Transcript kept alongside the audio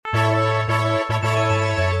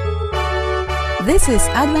This is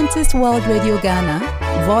Adventist World Radio Ghana,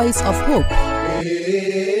 Voice of Hope.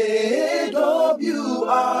 AWR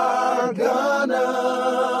Ghana,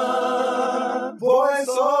 Voice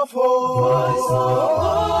of Hope. Voice of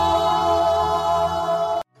Hope.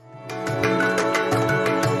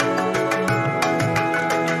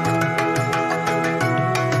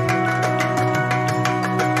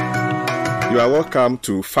 You are welcome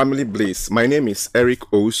to Family Bliss. My name is Eric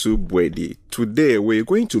Owusu-Boadi. Today we're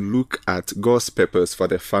going to look at God's purpose for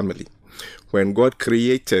the family. When God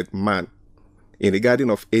created man in the Garden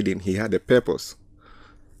of Eden, he had a purpose.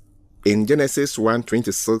 In Genesis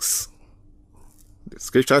 1:26, the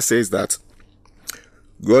scripture says that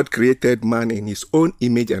God created man in his own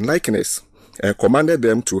image and likeness and commanded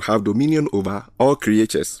them to have dominion over all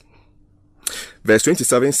creatures. Verse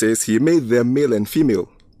 27 says, he made them male and female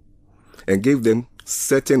and gave them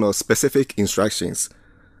certain or specific instructions.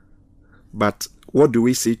 But what do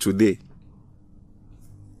we see today?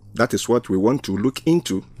 That is what we want to look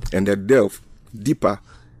into and then delve deeper,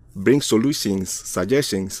 bring solutions,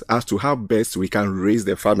 suggestions as to how best we can raise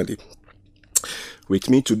the family. With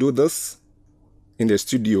me to do this in the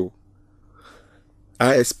studio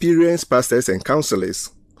are experienced pastors and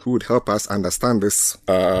counselors who would help us understand this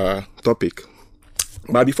topic.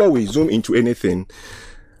 But before we zoom into anything,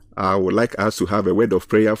 I would like us to have a word of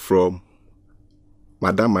prayer from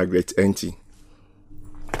Madam Margaret Enti.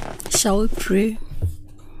 Shall we pray?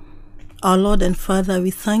 Our Lord and Father,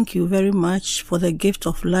 we thank you very much for the gift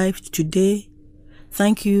of life today.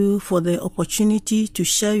 Thank you for the opportunity to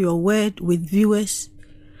share your word with viewers.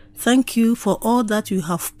 Thank you for all that you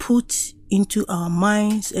have put into our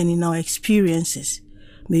minds and in our experiences.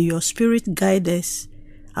 May your Spirit guide us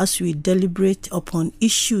as we deliberate upon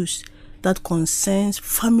issues that concerns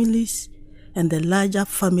families and the larger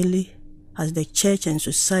family as the church and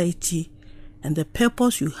society, and the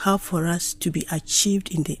purpose you have for us to be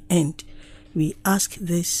achieved in the end. We ask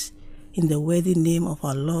this in the worthy name of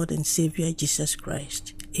our Lord and Savior Jesus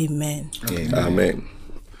Christ. Amen. Amen. Amen.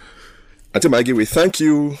 Auntie Maggie, we thank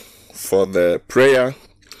you for the prayer.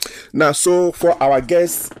 Now, so for our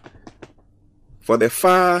guests, for the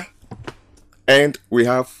far end, we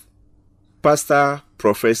have Pastor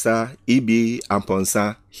Professor E.B.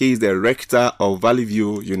 Amponsah. He is the rector of Valley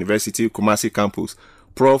View University, Kumasi campus.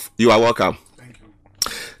 Prof, you are welcome. Thank you.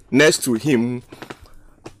 Next to him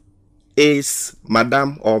is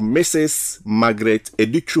Madam or Mrs. Margaret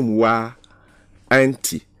Edichumwa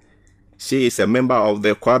Auntie. She is a member of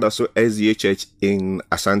the Kwadaso SDA Church in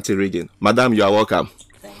Ashanti region. Madam, you are welcome.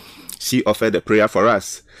 Thank you. She offered the prayer for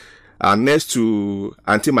us. Next to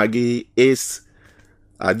Auntie Maggie is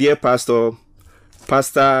dear Pastor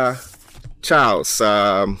Charles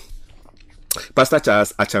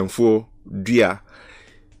Achamfo Dua,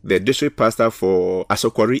 the district pastor for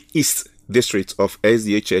Asokori East District of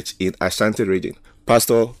SDA Church in Ashanti region.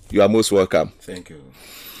 Pastor, you are most welcome. Thank you.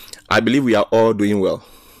 I believe we are all doing well.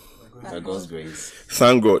 By God's grace.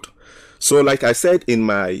 Thank God. So like I said in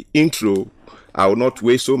my intro, I will not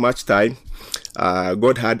waste so much time.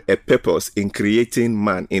 God had a purpose in creating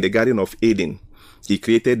man in the Garden of Eden. He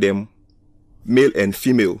created them male and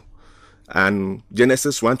female. And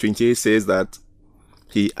Genesis 1:28 says that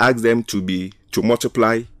he asked them to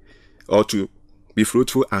multiply, or to be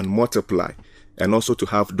fruitful and multiply, and also to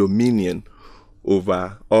have dominion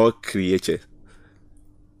over all creatures.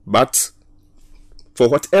 But for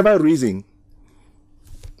whatever reason,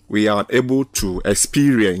 we are able to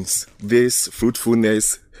experience this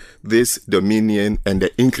fruitfulness, this dominion, and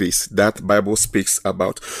the increase that Bible speaks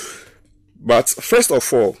about. But first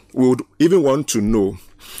of all, we would even want to know,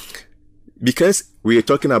 because we are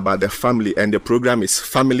talking about the family and the program is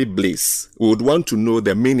Family Bliss, we would want to know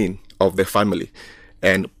the meaning of the family.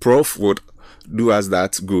 And Prof would do us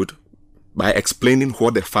that good by explaining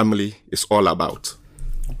what the family is all about.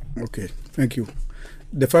 Okay, thank you.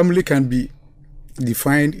 The family can be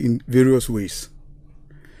defined in various ways.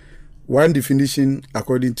 One definition,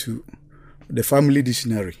 according to the Family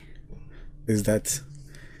Dictionary, is that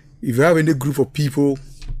if you have any group of people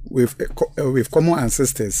with common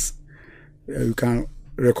ancestors, you can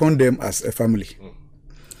reckon them as a family.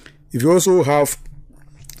 If you also have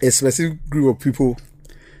a specific group of people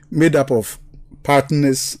made up of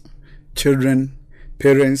partners, children,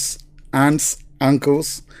 parents, aunts,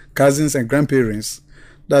 uncles, cousins, and grandparents,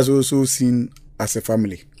 that's also seen as a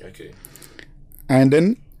family. Okay. And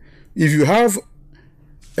then, if you have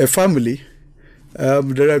a family,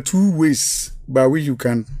 there are two ways by which you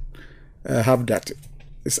can have that.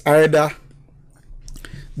 It's either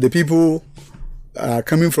the people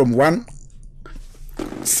coming from one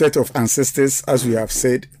set of ancestors, as we have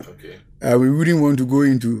said. Okay. We wouldn't want to go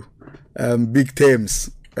into big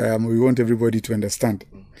terms we want everybody to understand.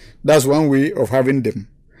 That's one way of having them.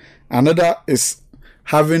 Another is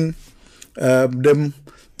having them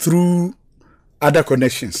through other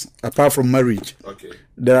connections apart from marriage. Okay.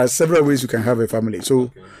 There are several ways you can have a family.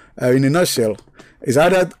 So, in a nutshell, it's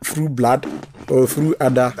either through blood or through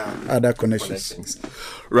other connections.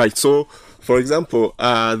 Right. So, for example,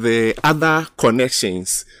 the other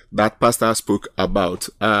connections that Pastor spoke about,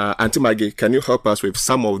 Auntie Maggie, can you help us with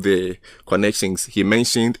some of the connections he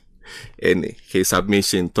mentioned in his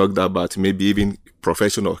submission? Talked about maybe even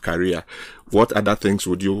professional career. What other things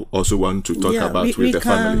would you also want to talk about with the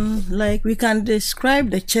family? We can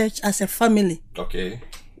describe the church as a family. Okay.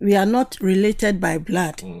 We are not related by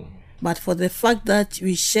blood, but for the fact that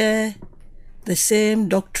we share the same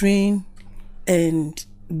doctrine and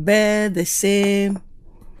bear the same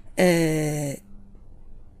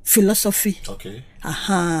philosophy. Okay.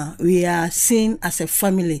 We are seen as a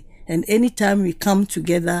family, and anytime we come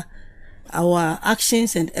together, our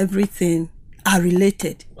actions and everything are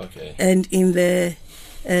related. Okay. And in the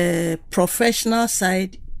professional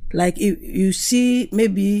side, like you see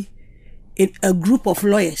maybe a group of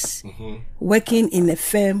lawyers working in a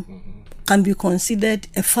firm can be considered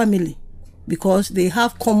a family because they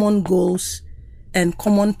have common goals and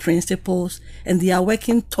common principles, and they are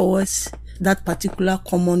working towards that particular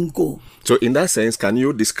common goal. So in that sense, can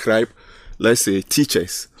you describe, let's say,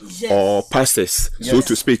 teachers or pastors, so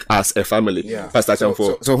to speak, as a family? Pastor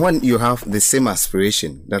Chamfo. So when you have the same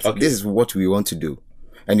aspiration, that this is what we want to do,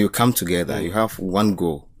 and you come together, you have one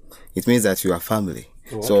goal, it means that you are family.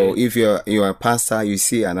 So if you're a pastor, you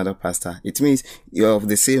see another pastor, it means you're of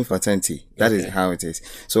the same fraternity. That is how it is.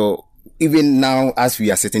 So even now, as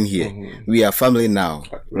we are sitting here, we are family now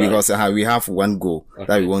because we have one goal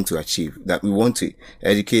that we want to achieve, that we want to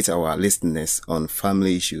educate our listeners on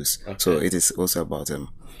family issues. So it is also about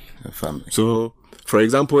family. So, for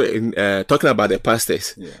example, in talking about the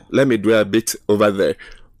pastors, let me dwell a bit over there.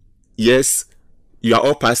 Yes, you are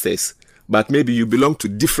all pastors, but maybe you belong to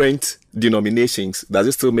different denominations. Does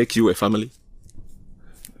it still make you a family?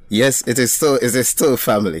 Yes, it is still a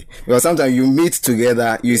family. Because sometimes you meet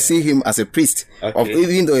together, you see him as a priest,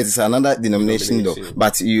 even though it is another denomination though.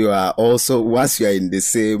 But you are also, once you are in the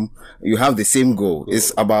same, you have the same goal.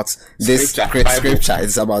 It's about this scripture.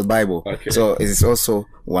 It's about Bible. So it is also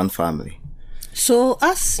one family. So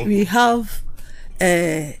as we have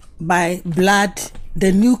by blood,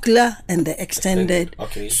 the nuclear and the extended.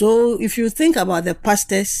 So if you think about the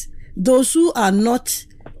pastors, those who are not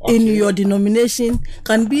in your denomination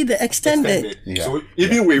can be the extended. So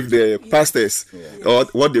even with the pastors, or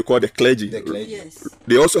what they call the clergy,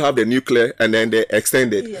 they also have the nuclear and then the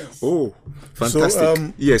extended. Oh, fantastic.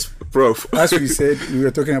 So, yes, Prof. As we said, we were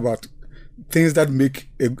talking about things that make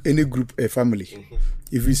any group a family.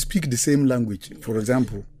 If we speak the same language, for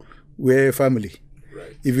example, we're a family.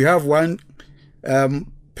 If we have one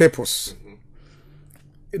purpose,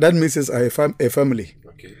 that makes us a family.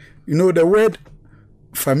 You know, the word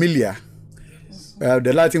familiar,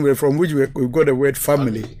 the Latin word from which we got the word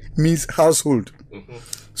family, means household.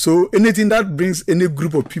 So anything that brings any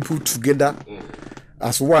group of people together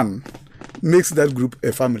as one makes that group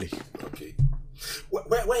a family. Okay.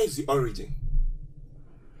 Where is the origin?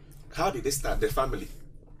 How did they start the family?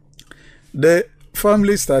 The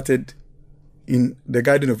family started in the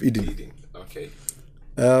Garden of Eden. Okay.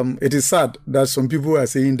 It is sad that some people are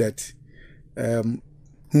saying that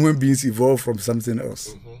human beings evolved from something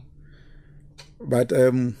else. But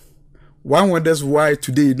one wonders why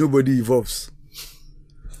today nobody evolves.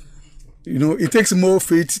 You know, it takes more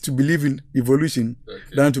faith to believe in evolution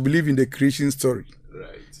than to believe in the creation story.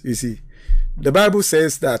 You see, the Bible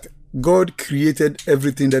says that God created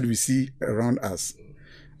everything that we see around us.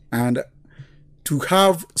 And to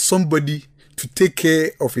have somebody to take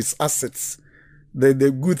care of his assets, the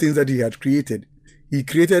good things that he had created, he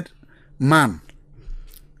created man.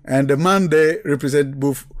 And the man there represents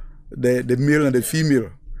both the male and the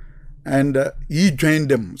female. And he joined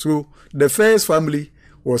them. So the first family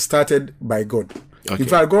was started by God. In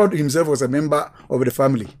fact, God himself was a member of the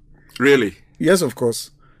family. Really? Yes, of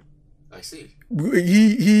course. I see.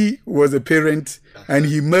 He was a parent and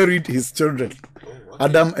he married his children,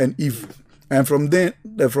 Adam and Eve. And from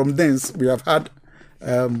thence we have had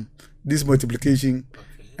this multiplication.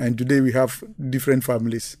 And today we have different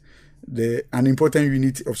families. An important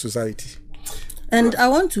unit of society. And I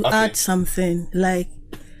want to add something, like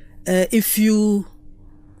if you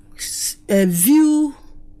view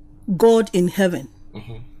God in heaven,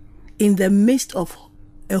 in the midst of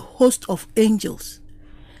a host of angels,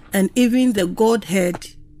 and even the Godhead,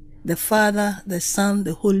 the Father, the Son,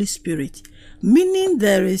 the Holy Spirit, meaning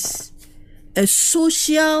there is a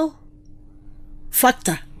social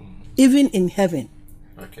factor, even in heaven.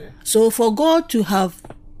 Okay. So for God to have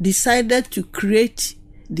decided to create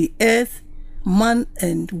the earth, man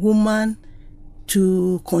and woman,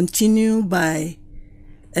 to continue by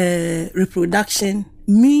reproduction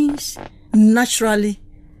means naturally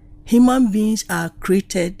human beings are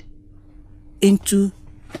created into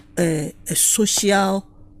a social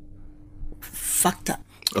factor.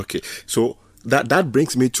 Okay, so that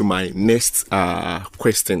brings me to my next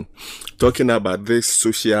question, talking about this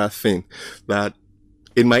social thing. That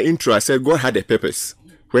in my intro I said God had a purpose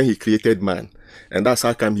when he created man, and that's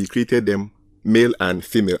how come he created them male and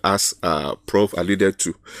female, as Prof alluded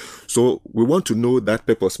to. So we want to know that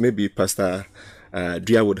purpose. Maybe Pastor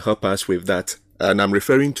Drea would help us with that. And I'm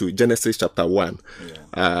referring to Genesis chapter 1.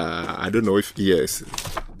 I don't know if, yes.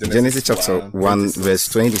 Genesis chapter 1, verse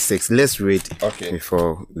 26. Let's read Okay.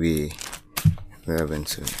 before we delve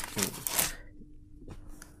into it.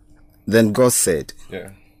 Then God said,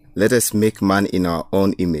 Yeah. let us make man in our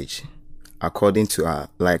own image, according to our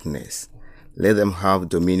likeness. Let them have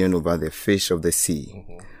dominion over the fish of the sea,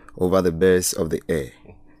 over the birds of the air,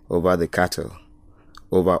 over the cattle,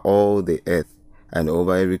 over all the earth, and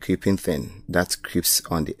over every creeping thing that creeps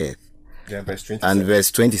on the earth. Yeah, verse 27. And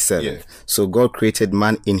verse 27. Yeah. So God created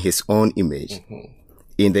man in his own image.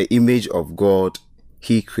 In the image of God,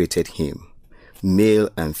 he created him. Male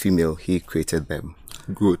and female, he created them.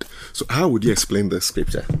 Good. So how would you explain the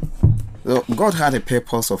scripture? So God had a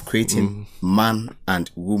purpose of creating man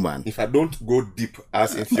and woman. If I don't go deep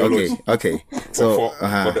as in theology, Okay. So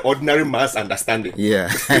for the ordinary man's understanding. yeah.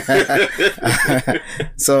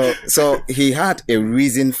 So he had a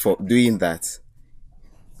reason for doing that.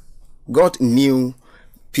 God knew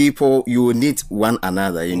people, you will need one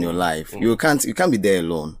another in your life. You can't be there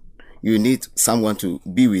alone. You need someone to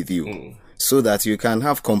be with you so that you can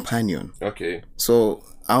have companion. Okay. So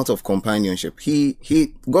out of companionship,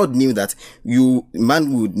 God knew that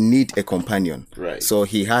man would need a companion. Right. So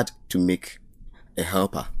he had to make a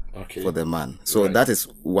helper for the man. So that is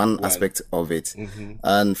one aspect of it.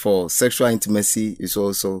 And for sexual intimacy is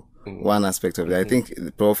also one aspect of it. I think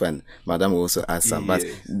the Prof and Madam will also add some, but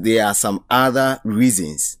there are some other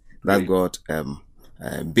reasons that God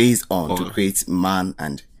based on to create man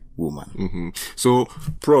and woman. So,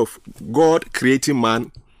 Prof, God creating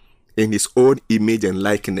man in his own image and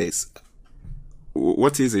likeness.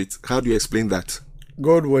 What is it? How do you explain that?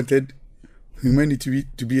 God wanted humanity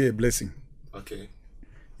to be a blessing. Okay.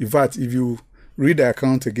 In fact, if you read the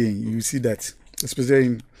account again, you see that, especially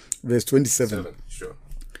in verse 27. Sure.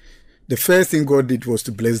 The first thing God did was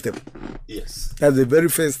to bless them. Yes. That's the very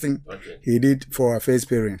first thing he did for our first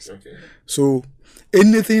parents. Okay. So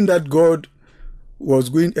anything that God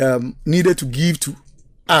was needed to give to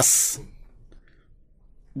us,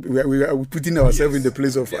 we are putting ourselves in the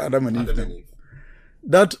place of Adam and Eve.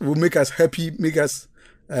 That will make us happy, make us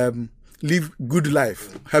live good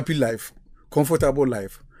life, happy life, comfortable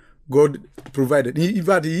life. God provided. In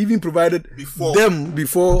fact, he even provided them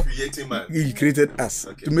before creating man. He created us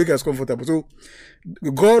to make us comfortable. So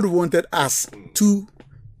God wanted us to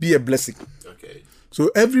be a blessing. Okay. So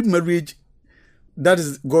every marriage, that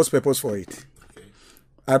is God's purpose for it. Okay.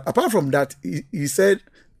 Apart from that, he said,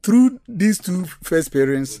 through these two first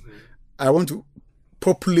parents, I want to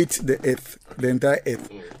populate the earth, the entire earth.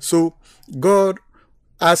 So God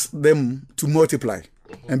asked them to multiply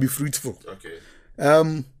and be fruitful.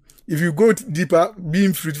 Okay. If you go deeper,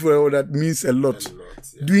 being fruitful, that means a lot.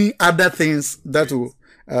 Doing other things that will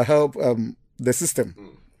help the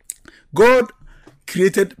system. God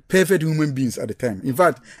created perfect human beings at the time. In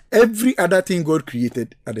fact, every other thing God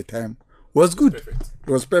created at the time was good. Perfect. It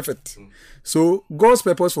was perfect. So God's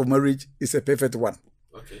purpose for marriage is a perfect one.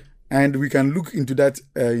 Okay. And we can look into that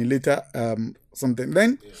in later something.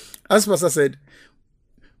 Then, as Pastor said,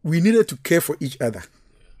 we needed to care for each other.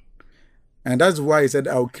 And that's why he said,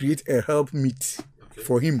 I'll create a helpmeet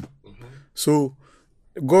for him. So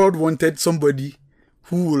God wanted somebody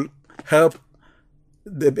who will help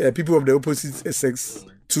the people of the opposite sex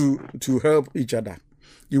to help each other.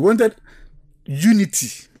 He wanted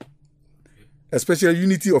unity, especially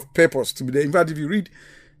unity of purpose to be there. In fact, if you read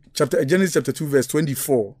Genesis chapter 2, verse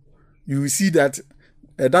 24, you will see that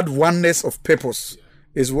that oneness of purpose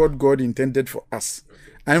is what God intended for us.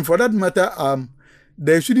 And for that matter,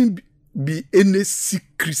 there shouldn't be any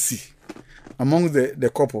secrecy among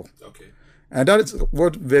the couple. Okay. And that is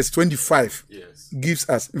what verse 25 gives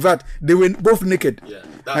us. In fact, they were both naked. Yeah.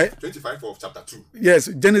 That's 25 of chapter 2. Yes,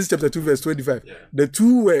 Genesis chapter 2, verse 25. Yeah. The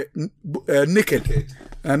two were naked.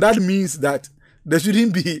 And that means that there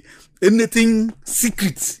shouldn't be anything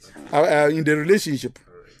secret in the relationship.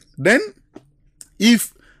 Then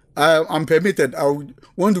If I'm permitted, I would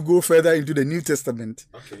want to go further into the New Testament.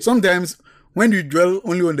 Okay. Sometimes when you dwell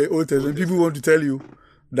only on the Old Testament, people want to tell you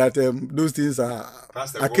that those things are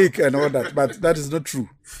cake and all that, but that is not true.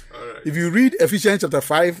 Right. If you read Ephesians chapter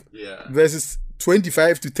 5, verses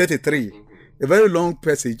 25 to 33, a very long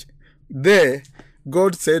passage, there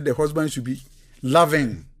God said the husband should be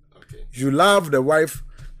loving. Okay. You love the wife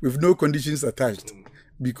with no conditions attached,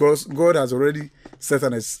 because God has already set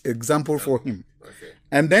an example for him. Okay.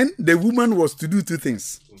 And then the woman was to do two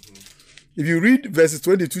things. If you read verses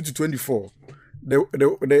 22 to 24,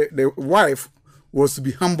 the wife was to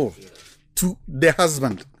be humble to the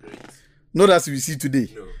husband, not as we see today.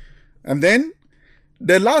 No. And then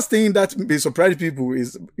the last thing that may surprise people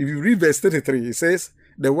is, if you read verse 33, it says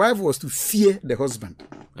the wife was to fear the husband.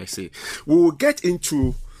 I see. We will get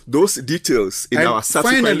into those details in And our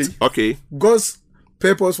subsequent. finally, Okay. God's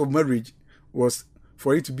purpose for marriage was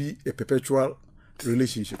for it to be a perpetual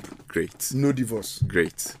relationship. Great. No divorce.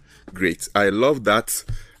 Great. I love that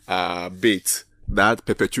bit, that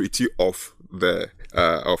perpetuity of the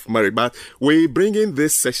of marriage. But we're bringing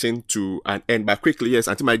this session to an end. But quickly, yes,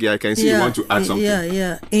 Auntie Maggie, I can see you want to add something.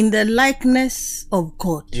 Yeah. In the likeness of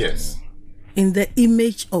God. Yes. In the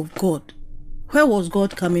image of God. Where was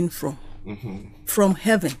God coming from? From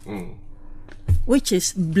heaven, which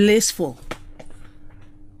is blissful,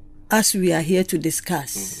 as we are here to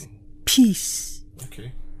discuss. Peace,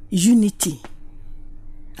 Okay. unity,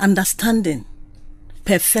 understanding,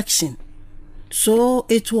 perfection. So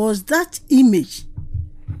it was that image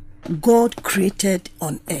God created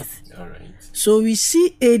on earth. All right. So we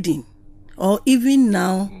see Eden, or even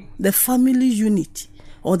now, the family unit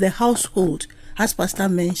or the household, as Pastor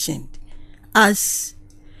mentioned, as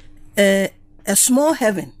a small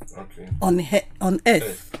heaven Okay. on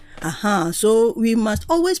earth. So we must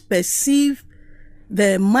always perceive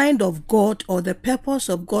the mind of God or the purpose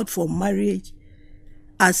of God for marriage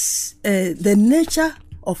as the nature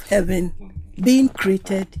of heaven being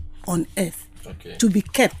created on earth, to be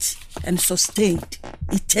kept and sustained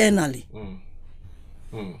eternally.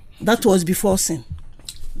 That was before sin.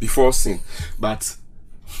 Before sin. But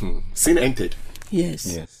sin entered.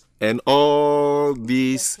 Yes. And all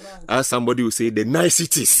these, as somebody will say, the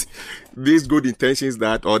niceties, these good intentions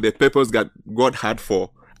that, or the purpose that God had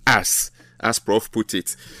for us, as Prof put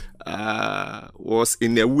it, was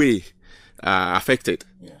in a way affected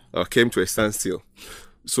or came to a standstill.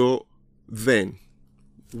 So then,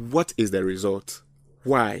 what is the result?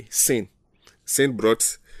 Why? Sin. Sin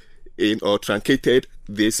brought in or truncated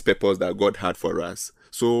this purpose that God had for us.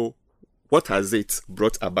 So what has it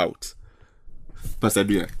brought about? Pastor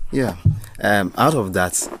Duya. Yeah. Out of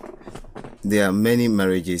that, there are many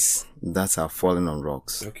marriages that are falling on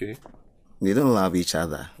rocks. Okay. They don't love each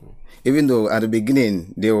other. Even though at the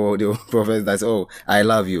beginning they will profess that, oh, I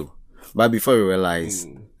love you. But before you realize,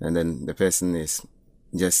 and then the person is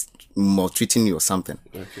just maltreating you or something.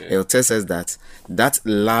 Okay. It tells us that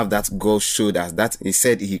love that God showed us, that he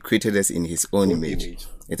said he created us in his own image.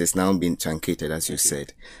 It is now being truncated, as you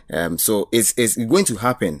said. So it's going to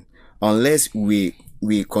happen unless we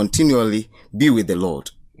continually be with the Lord.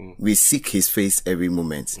 We seek his face every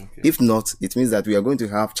moment. If not, it means that we are going to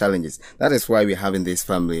have challenges. That is why we're having this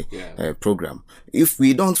family program. If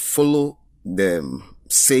we don't follow the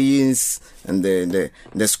sayings and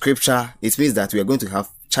the scripture, it means that we are going to have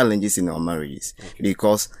challenges in our marriages,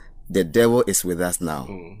 because the devil is with us now.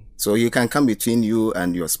 So he can come between you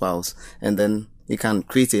and your spouse, and then he can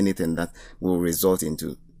create anything that will result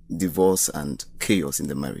into divorce and chaos in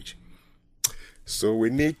the marriage. So we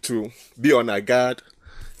need to be on our guard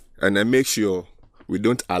and then make sure we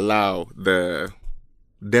don't allow the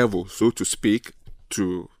devil, so to speak,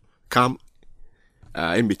 to come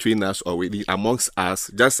in between us or amongst us,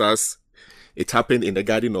 just as it happened in the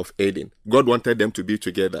Garden of Eden. God wanted them to be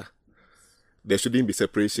together. There shouldn't be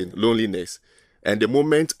separation, loneliness. And the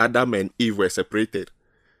moment Adam and Eve were separated,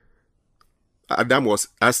 Adam was,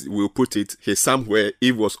 as we'll put it, he's somewhere,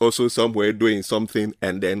 Eve was also somewhere doing something,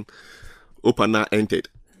 and then Opener entered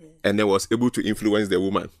and then was able to influence the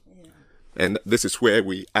woman. And this is where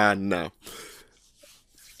we are now.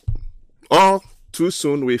 All too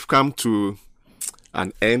soon, we've come to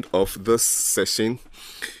an end of this session,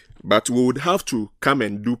 but we would have to come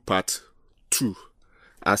and do part 2,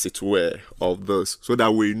 as it were, of this, so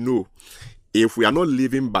that we know if we are not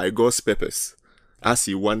living by God's purpose as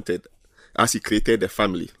he wanted, as he created the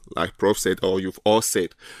family, like Prof said, or you've all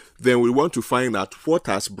said, then we want to find out what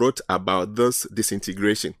has brought about this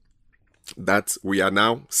disintegration that we are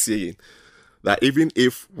now seeing. That even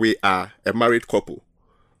if we are a married couple,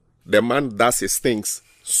 the man does his things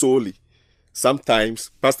solely.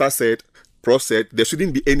 Sometimes, Pastor said, Prof said there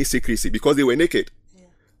shouldn't be any secrecy because they were naked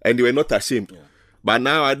and they were not ashamed. But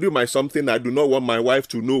now I do my something. I do not want my wife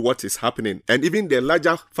to know what is happening. And even the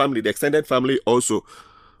larger family, the extended family also,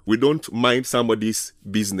 we don't mind somebody's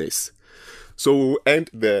business. So we'll end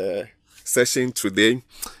the session today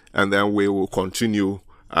and then we will continue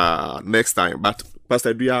next time. But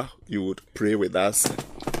Pastor Dua, you would pray with us.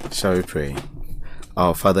 Shall we pray?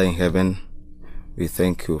 Our Father in heaven, we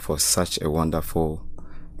thank you for such a wonderful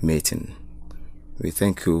meeting. We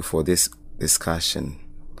thank you for this discussion.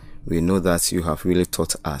 We know that you have really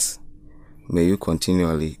taught us. May you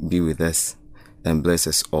continually be with us and bless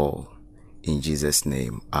us all. In Jesus'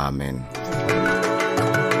 name, amen.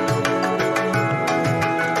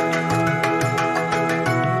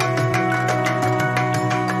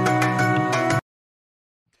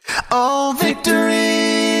 Oh,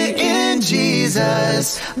 victory in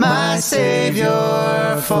Jesus, my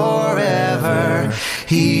Savior forever.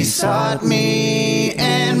 He sought me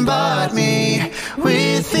and bought me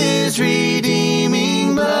with his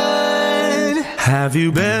redeeming blood. Have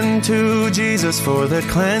you been to Jesus for the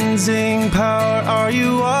cleansing power? Are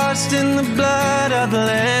you washed in the blood of the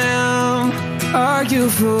Lamb? Are you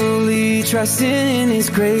fully trusting in His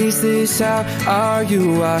grace this hour? Are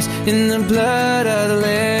you washed in the blood of the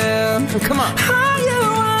Lamb? Come on. Are you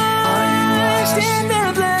washed in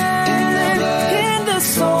the blood, in the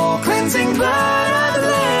soul cleansing blood of the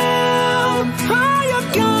Lamb? Are your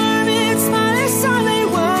garments solid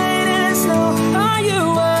white as snow? Are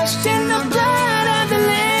you washed in the blood of the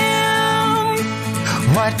Lamb?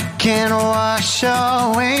 What can wash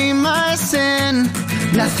away my sin?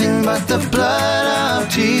 Nothing but the blood of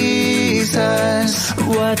Jesus.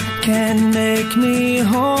 What can make me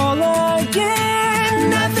whole again?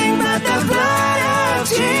 Nothing but the blood of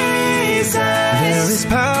Jesus. There is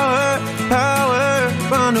power,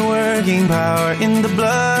 wonder-working power in the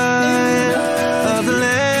blood of the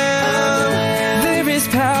Lamb. There is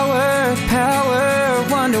power,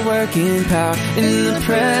 wonder-working power in the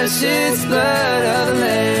precious blood of the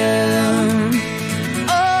Lamb.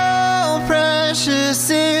 Precious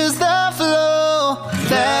is the flow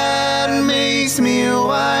that makes me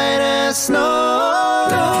white as snow.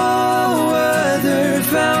 No other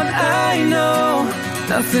found I know.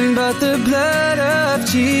 Nothing but the blood of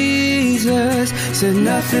Jesus. Said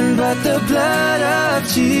nothing but the blood of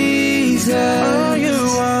Jesus. Are you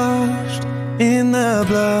washed in the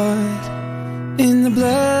blood? In the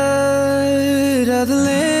blood of the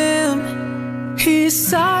Lamb. He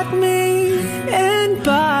sought me and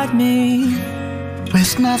bought me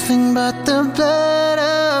with nothing but the blood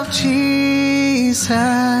of Jesus.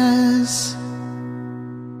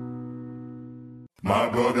 My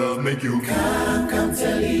God does make you come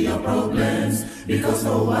tell you your problems, because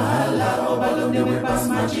no wahala or balloon they will pass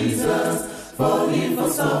my Jesus. For him for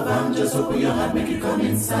solve, just open your heart, make it come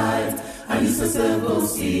inside. And you say, go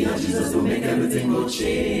see, and Jesus will make everything go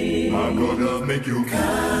change. My God does make you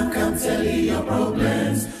come tell you your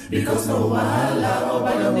problems, because no wahala or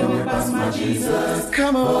balloon they will pass my Jesus.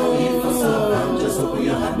 Come on. For him for solve, just open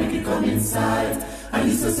your heart, make it come inside. And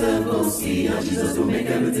you say, go see, and Jesus will make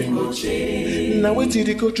everything go change. Now wait till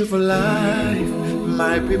they go through for life,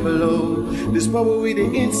 my people, oh. This bubble with the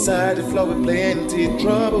inside, the floor with plenty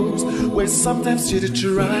troubles, where sometimes you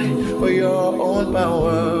try for your own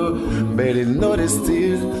power, but you know they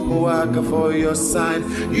still work for your side.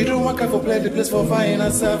 You don't work for plenty place for finding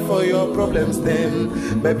answer for your problems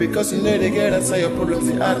then, but because you know they get answer your problems,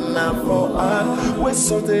 they are now for us. When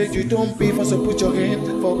something you don't pay for, so put your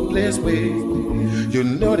hand for place where you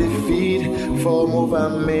know the feed for move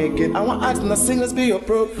and make it. I want ask na singles be your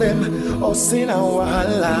problem, or say na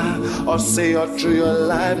wahala, or say all through your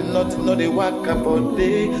life not know they work up all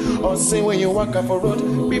day, or say when you walk up for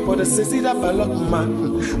road people they say see that bad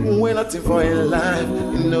man when nothing for a life,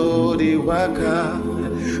 you know they work up.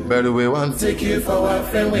 But we want to take you for our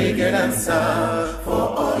friend, we get answer for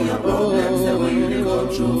all your problems that when you go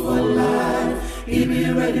through for life. He be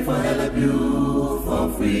ready for help you, for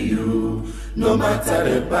free you. No matter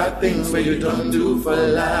the bad things where you don't do for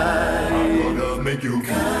life. My God make you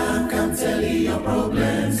come tell you your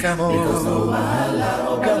problems. Come on. Because no wahala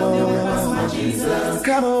or come on. they will pass my Jesus.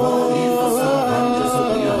 Come on. For him for solve, just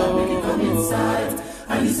open your heart, make it come inside.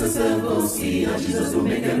 And you say, go see, and Jesus will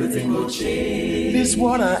make everything go change. This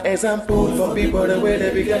one an example for people the way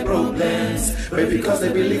they get problems, but because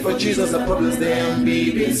they believe for Jesus the problems them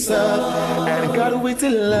be solved. And God with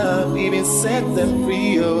His love even set them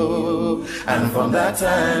free, oh. And from that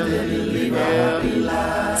time they live a happy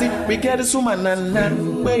life. See, we get this woman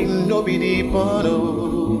and wait nobody born,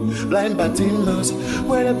 oh. blind Bartimaeus,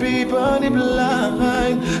 where the people they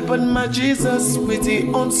blind, but my Jesus with the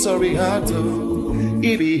unsorry heart,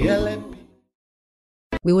 he be help.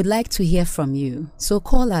 We would like to hear from you, so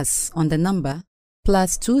call us on the number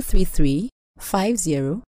 +233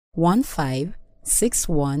 50 15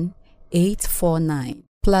 61 849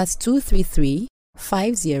 +233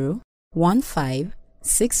 50 15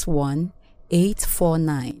 61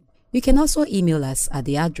 849. You can also email us at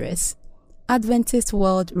the address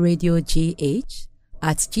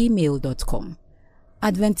adventistworldradiogh@gmail.com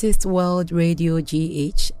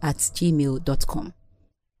adventistworldradiogh@gmail.com.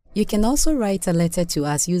 You can also write a letter to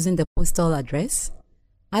us using the postal address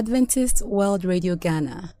Adventist World Radio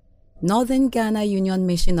Ghana, Northern Ghana Union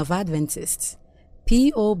Mission of Adventists,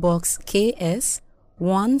 P.O. Box KS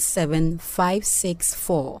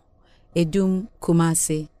 17564, Edum,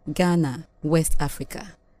 Kumasi, Ghana, West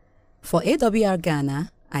Africa. For AWR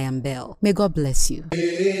Ghana, I am Belle. May God bless you.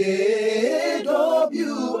 AWR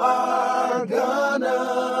Ghana,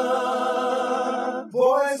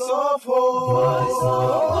 Voice of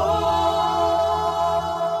Hope.